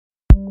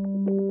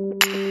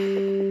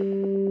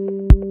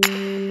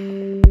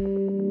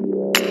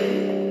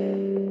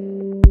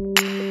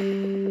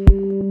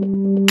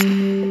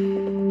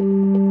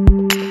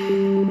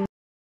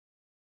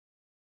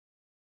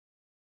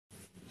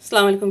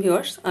আসসালামু আলাইকুম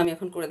ভিউয়ার্স, আমি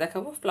এখন করে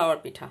দেখাবো ফ্লাওয়ার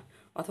পিঠা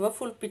অথবা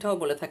ফুল পিঠাও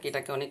বলে থাকে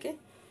এটাকে অনেকে।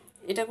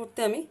 এটা করতে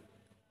আমি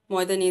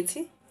ময়দা নিয়েছি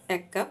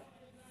 1 কাপ,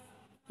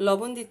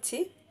 লবণ দিচ্ছি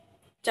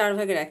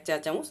 4/1 চা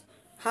চামচ,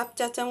 হাফ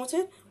চা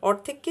চামচের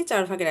অর্ধেককে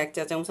 4/1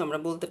 চা চামচ আমরা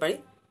বলতে পারি।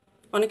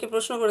 অনেকে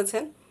প্রশ্ন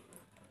করেছেন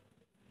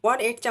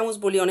 1/8 চামচ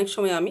বলি অনেক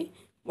সময় আমি।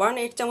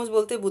 1/8 চামচ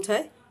বলতে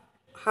বোঝায়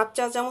হাফ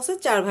চা চামচের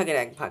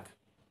 4/1 ভাগ।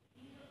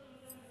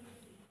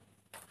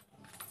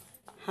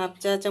 হাফ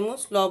চা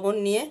চামচ লবণ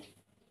নিয়ে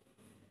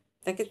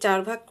তাকে 4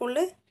 ভাগ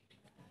করলে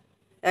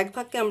 1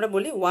 ভাগকে আমরা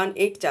বলি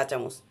 1/8 চা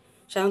চামচ।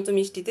 সাধারণত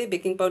মিষ্টিতে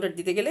বেকিং পাউডার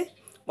দিতে গেলে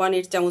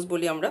 1/8 চামচ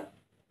বলি আমরা।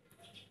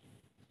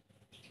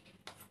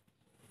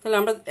 তাহলে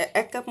আমরা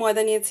 1 কাপ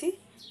ময়দা নিয়েছি,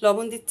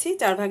 লবণ দিচ্ছি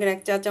 4/1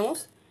 চা চামচ,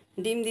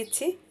 ডিম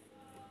দিচ্ছি,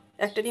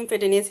 একটা ডিম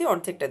ফেটে নিয়েছি,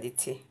 অর্ধেকটা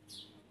দিচ্ছি,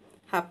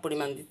 হাফ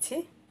পরিমাণ দিচ্ছি।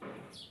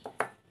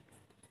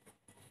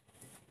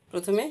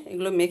 প্রথমে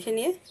এগুলো মেখে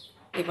নিয়ে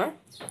এবার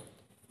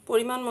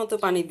পরিমাণ মতো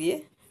পানি দিয়ে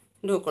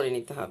ডো করে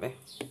নিতে হবে,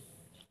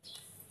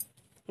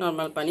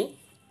 নর্মাল পানি।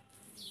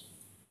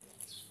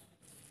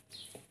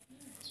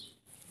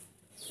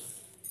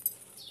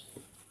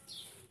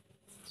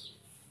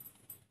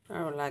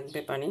 আরও লাগবে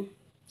পানি।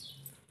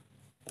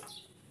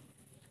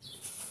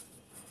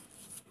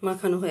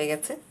 মাখানো হয়ে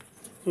গেছে,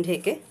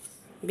 ঢেকে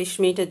 20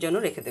 মিনিটের জন্য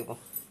রেখে দেব।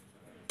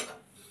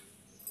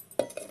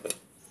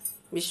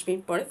 20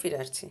 মিনিট পরে ফিরে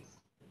আসছি।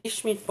 20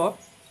 মিনিট পর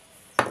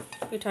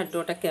পিঠার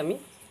ডোটাকে আমি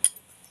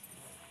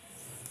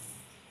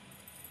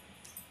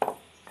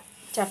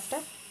 4টা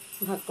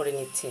ভাগ করে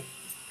নিচ্ছি।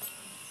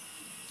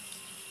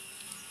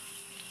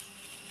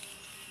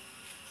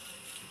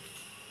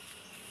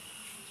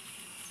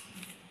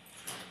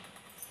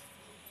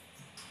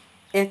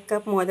 এক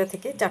কাপ ময়দা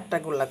থেকে 4টা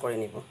গোল্লা করে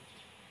নিব।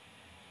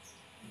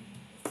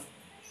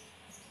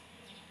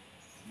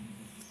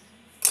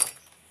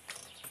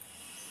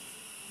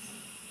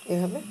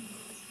 এভাবে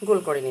গোল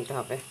করে নিতে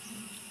হবে।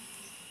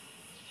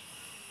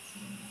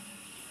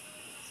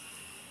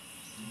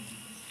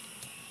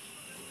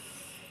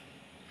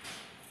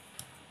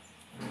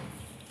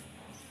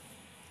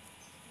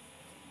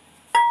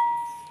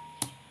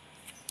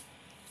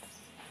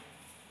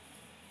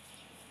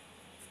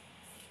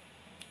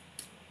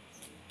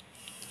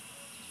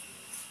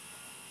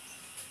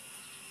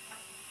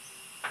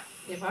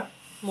 এবার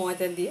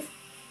ময়দা দিয়ে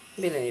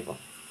বেলে নেব।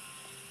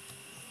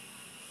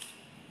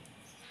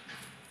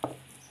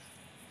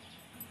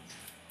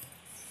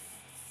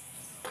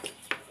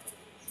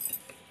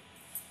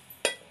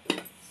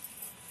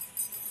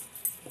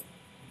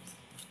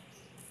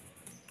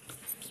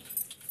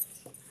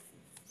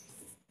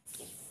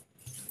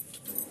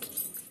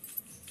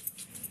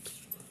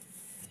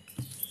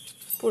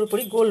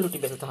 পুরোপুরি গোল রুটি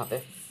বেলতে হবে।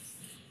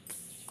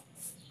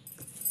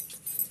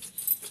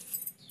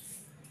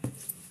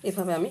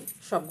 এভাবে আমি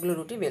সবগুলো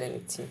রুটি বেলে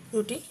নিচ্ছি।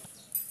 রুটি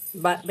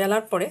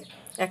বেলার পরে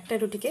একটা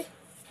রুটিকে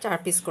 4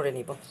 পিস করে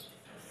নিব।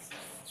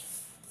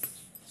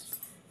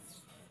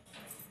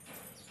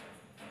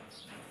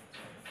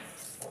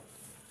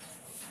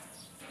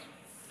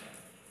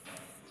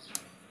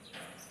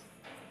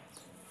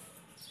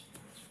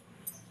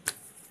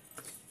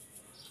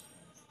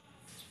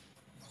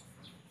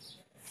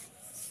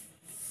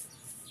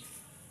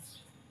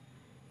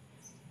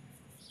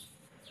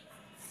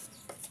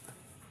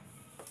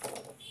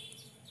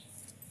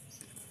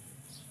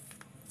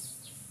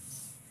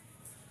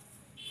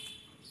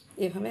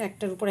 এভাবে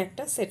একটার উপর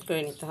একটা সেট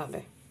করে নিতে হবে।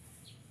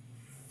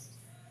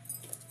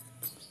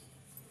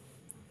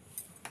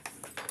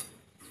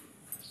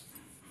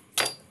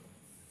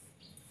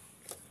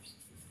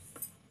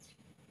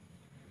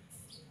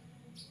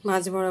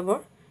 মাঝ বরাবর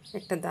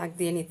একটা দাগ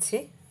দিয়ে নিচ্ছি।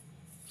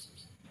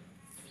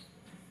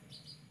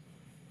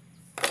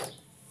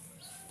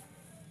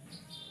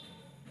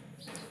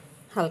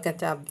 হালকা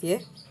চাপ দিয়ে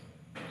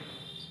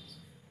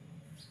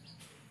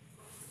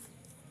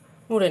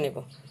মুড়ে নেব।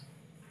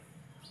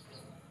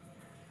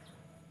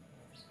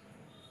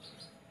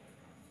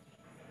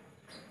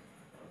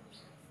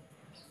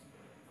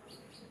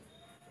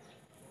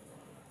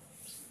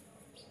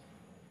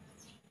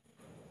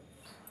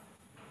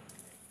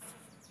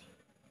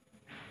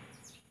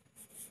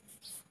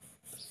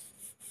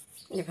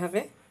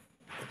 এভাবে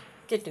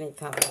কেটে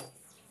নিতে হবে।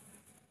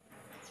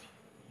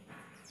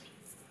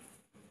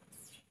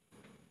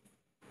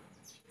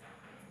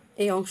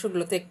 এই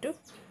অংশগুলোতে একটু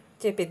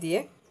চেপে দিয়ে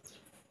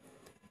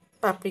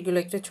পাপড়িগুলো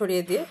একটু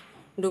ছড়িয়ে দিয়ে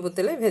ডুবো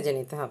তেলে ভেজে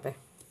নিতে হবে,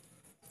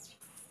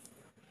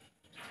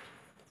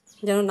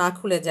 যেন না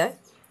খুলে যায়।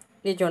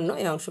 এই জন্য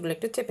এই অংশগুলো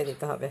একটু চেপে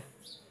দিতে হবে।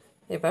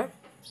 এবার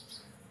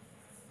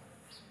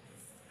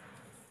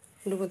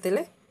ডুবো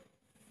তেলে,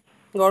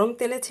 গরম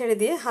তেলে ছেড়ে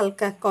দিয়ে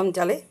হালকা কম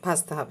জালে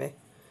ভাজতে হবে,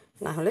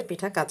 না হলে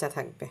পিঠা কাঁচা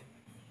থাকবে।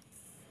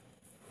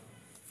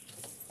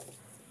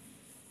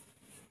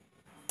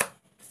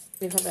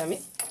 এভাবে আমি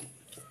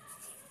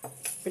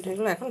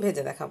পিঠাগুলো এখন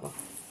ভেজে দেখাবো।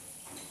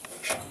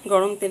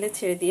 গরম তেলে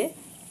ছেড়ে দিয়ে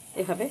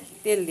এভাবে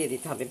তেল দিয়ে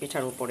দিতে হবে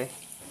পিঠার উপরে।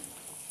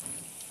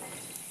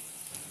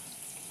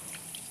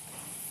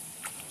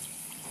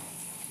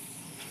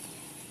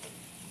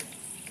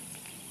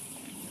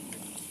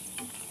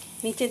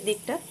 নিচের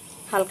দিকটা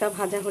হালকা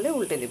ভাজা হলে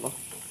উল্টে দেব।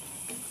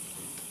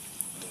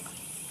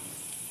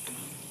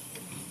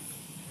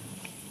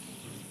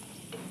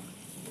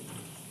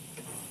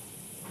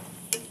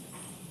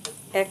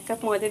 এক কাপ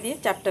ময়দা দিয়ে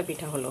 4টা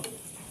পিঠা হলো।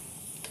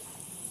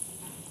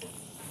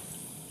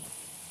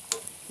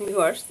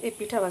 ভিউয়ার্স, এই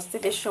পিঠা ভাজতে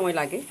বেশ সময়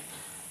লাগে,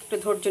 একটু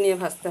ধৈর্য নিয়ে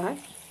ভাজতে হয়।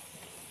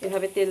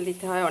 এভাবে তেল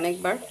দিতে হয়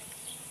অনেকবার,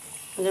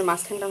 যেন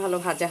মাঝখানটা ভালো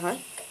ভাজা হয়।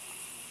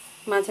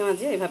 মাঝে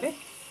মাঝে এভাবে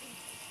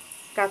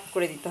কাট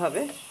করে দিতে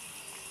হবে।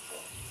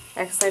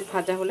 এক সাইড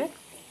ভাজা হলে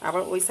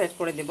আবার ওই সাইড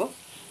করে দেব।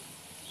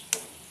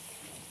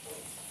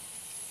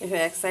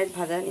 এভাবে এক সাইড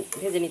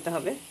ভেজে নিতে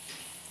হবে।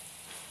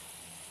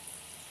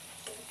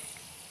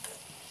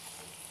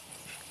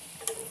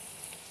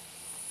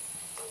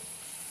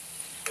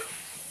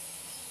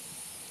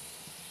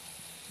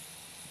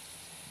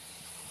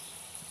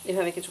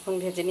 এভাবে কিছুক্ষণ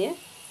ভেজে নিয়ে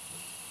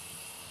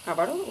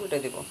আবারও উল্টে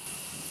দেব।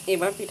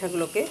 এবার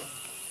পিঠাগুলোকে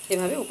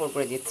এভাবে উপর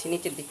করে দিচ্ছি,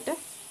 নিচের দিকটা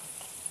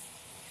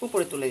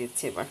উপরে তুলে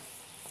দিচ্ছি। এবার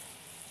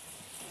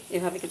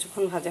এভাবে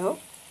কিছুক্ষণ ভাজা হোক,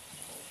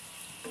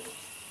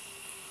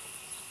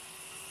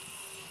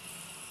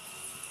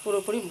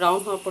 পুরোপুরি ব্রাউন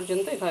হওয়া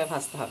পর্যন্ত এভাবে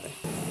ভাজতে হবে।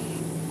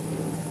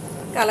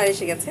 কালার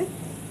এসে গেছে,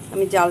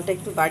 আমি জালটা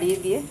একটু বাড়িয়ে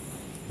দিয়ে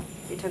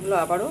পিঠাগুলো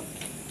আবারও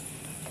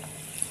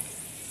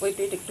ওই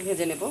পিঠ একটু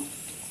ভেজে নেব।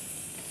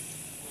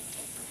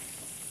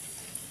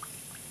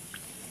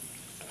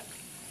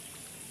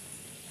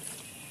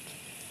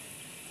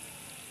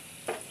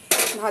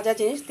 ভাজা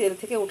জিনিস তেল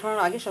থেকে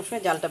ওঠানোর আগে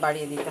সবসময় জালটা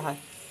বাড়িয়ে দিতে হয়,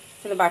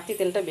 তাহলে বাড়তি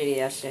তেলটা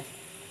বেরিয়ে আসে।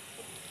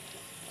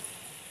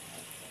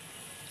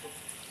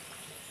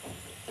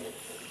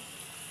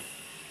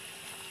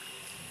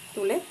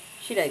 তুলে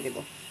শিরাই দেব।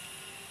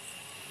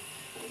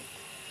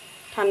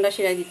 ঠান্ডা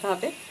শিরাই দিতে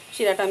হবে।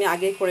 শিরাটা আমি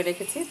আগেই করে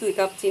রেখেছি। 2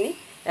 কাপ চিনি,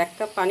 1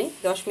 কাপ পানি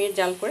 10 মিনিট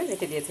জাল করে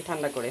রেখে দিয়েছি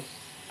ঠান্ডা করে।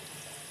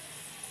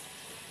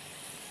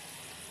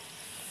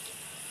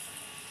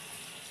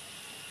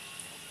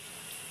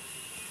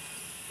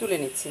 তুলে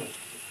নিচ্ছি।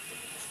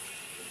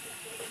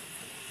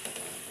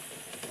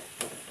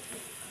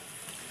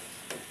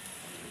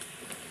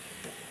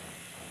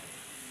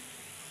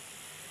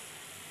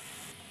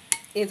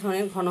 এই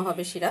ধরনের ঘন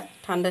হবে শিরা,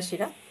 ঠান্ডা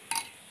শিরা।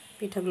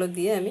 পিঠাগুলো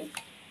দিয়ে আমি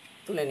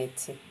তুলে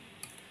নিচ্ছি।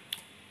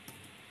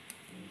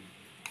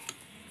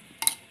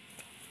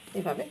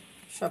 এভাবে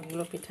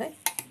সবগুলো পিঠায়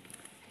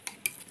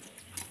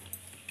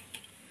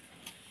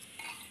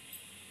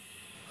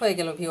হয়ে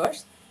গেল ভিউয়ার্স,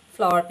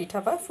 ফ্লাওয়ার পিঠা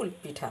বা ফুল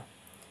পিঠা।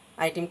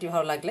 আইটেমটি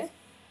ভালো লাগলে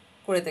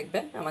করে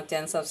দেখবেন, আমার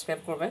চ্যানেল সাবস্ক্রাইব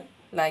করবেন,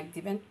 লাইক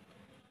দিবেন,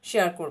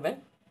 শেয়ার করবেন।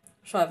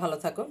 সবাই ভালো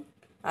থাকুন।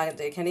 আর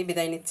এখানেই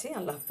বিদায় নিচ্ছি।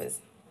 আল্লাহ হাফেজ।